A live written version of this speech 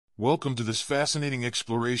Welcome to this fascinating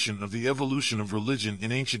exploration of the evolution of religion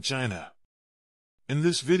in ancient China. In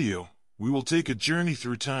this video, we will take a journey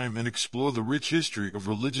through time and explore the rich history of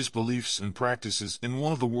religious beliefs and practices in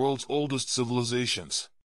one of the world's oldest civilizations.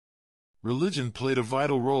 Religion played a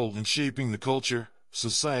vital role in shaping the culture,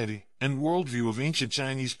 society, and worldview of ancient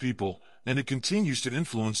Chinese people, and it continues to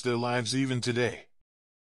influence their lives even today.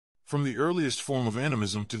 From the earliest form of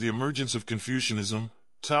animism to the emergence of Confucianism,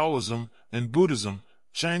 Taoism, and Buddhism,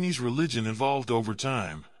 Chinese religion evolved over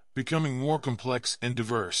time, becoming more complex and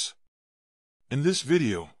diverse. In this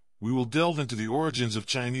video, we will delve into the origins of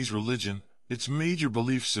Chinese religion, its major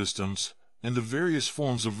belief systems, and the various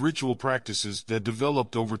forms of ritual practices that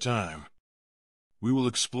developed over time. We will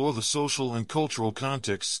explore the social and cultural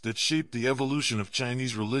contexts that shaped the evolution of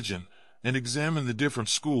Chinese religion, and examine the different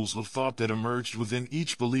schools of thought that emerged within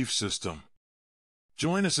each belief system.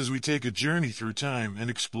 Join us as we take a journey through time and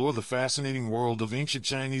explore the fascinating world of ancient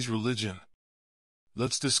Chinese religion.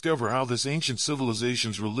 Let's discover how this ancient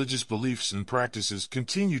civilization's religious beliefs and practices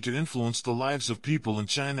continue to influence the lives of people in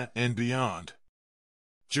China and beyond.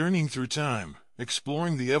 Journeying through time,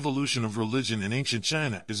 exploring the evolution of religion in ancient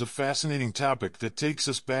China is a fascinating topic that takes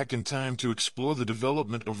us back in time to explore the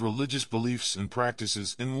development of religious beliefs and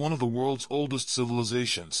practices in one of the world's oldest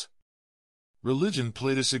civilizations. Religion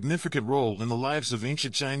played a significant role in the lives of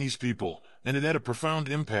ancient Chinese people, and it had a profound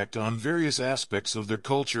impact on various aspects of their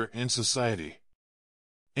culture and society.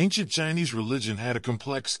 Ancient Chinese religion had a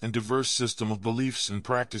complex and diverse system of beliefs and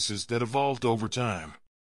practices that evolved over time.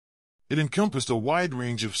 It encompassed a wide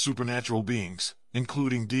range of supernatural beings,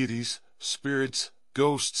 including deities, spirits,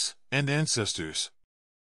 ghosts, and ancestors.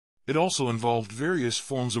 It also involved various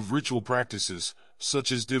forms of ritual practices,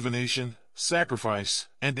 such as divination, sacrifice,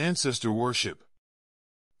 and ancestor worship.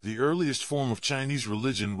 The earliest form of Chinese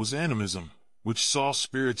religion was animism, which saw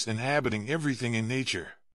spirits inhabiting everything in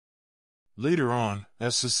nature. Later on,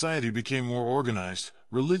 as society became more organized,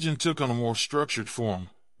 religion took on a more structured form,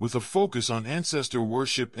 with a focus on ancestor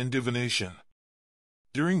worship and divination.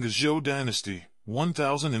 During the Zhou dynasty,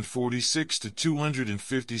 1046 to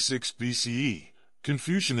 256 BCE,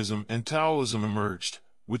 Confucianism and Taoism emerged,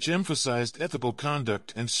 which emphasized ethical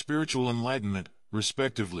conduct and spiritual enlightenment,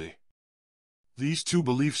 respectively. These two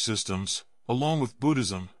belief systems, along with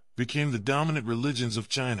Buddhism, became the dominant religions of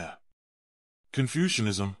China.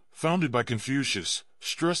 Confucianism, founded by Confucius,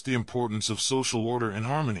 stressed the importance of social order and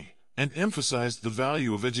harmony, and emphasized the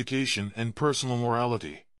value of education and personal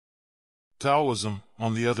morality. Taoism,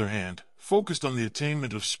 on the other hand, focused on the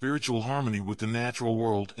attainment of spiritual harmony with the natural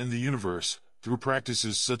world and the universe, through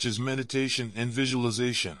practices such as meditation and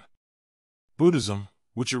visualization. Buddhism,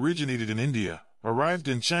 which originated in India, arrived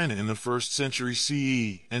in China in the 1st century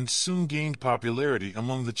CE and soon gained popularity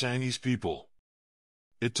among the Chinese people.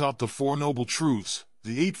 It taught the Four Noble Truths,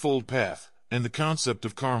 the Eightfold Path, and the concept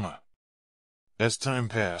of karma. As time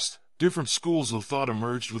passed, different schools of thought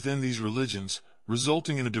emerged within these religions,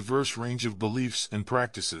 resulting in a diverse range of beliefs and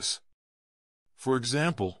practices. For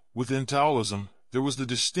example, within Taoism, there was the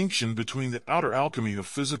distinction between the outer alchemy of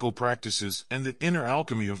physical practices and the inner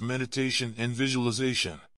alchemy of meditation and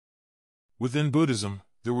visualization. Within Buddhism,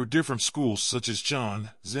 there were different schools such as Chan,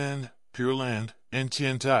 Zen, Pure Land, and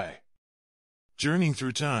Tiantai. Journeying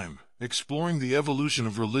through time, exploring the evolution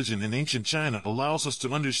of religion in ancient China allows us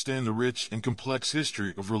to understand the rich and complex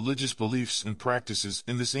history of religious beliefs and practices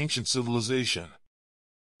in this ancient civilization.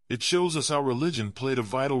 It shows us how religion played a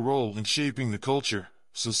vital role in shaping the culture,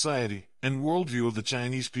 society, and worldview of the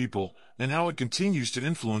Chinese people, and how it continues to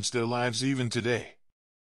influence their lives even today.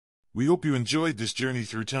 We hope you enjoyed this journey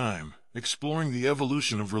through time, exploring the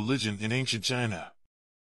evolution of religion in ancient China.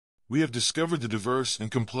 We have discovered the diverse and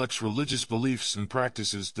complex religious beliefs and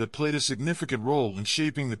practices that played a significant role in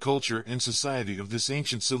shaping the culture and society of this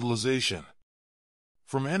ancient civilization.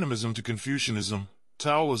 From animism to Confucianism,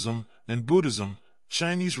 Taoism, and Buddhism,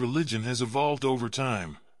 Chinese religion has evolved over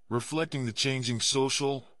time, reflecting the changing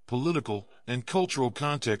social, political, and cultural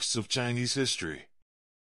contexts of Chinese history.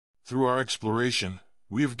 Through our exploration,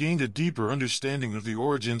 we have gained a deeper understanding of the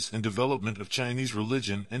origins and development of Chinese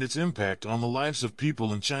religion and its impact on the lives of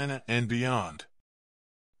people in China and beyond.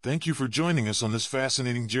 Thank you for joining us on this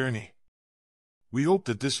fascinating journey. We hope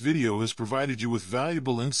that this video has provided you with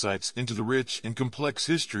valuable insights into the rich and complex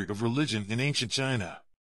history of religion in ancient China.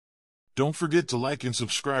 Don't forget to like and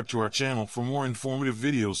subscribe to our channel for more informative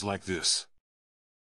videos like this.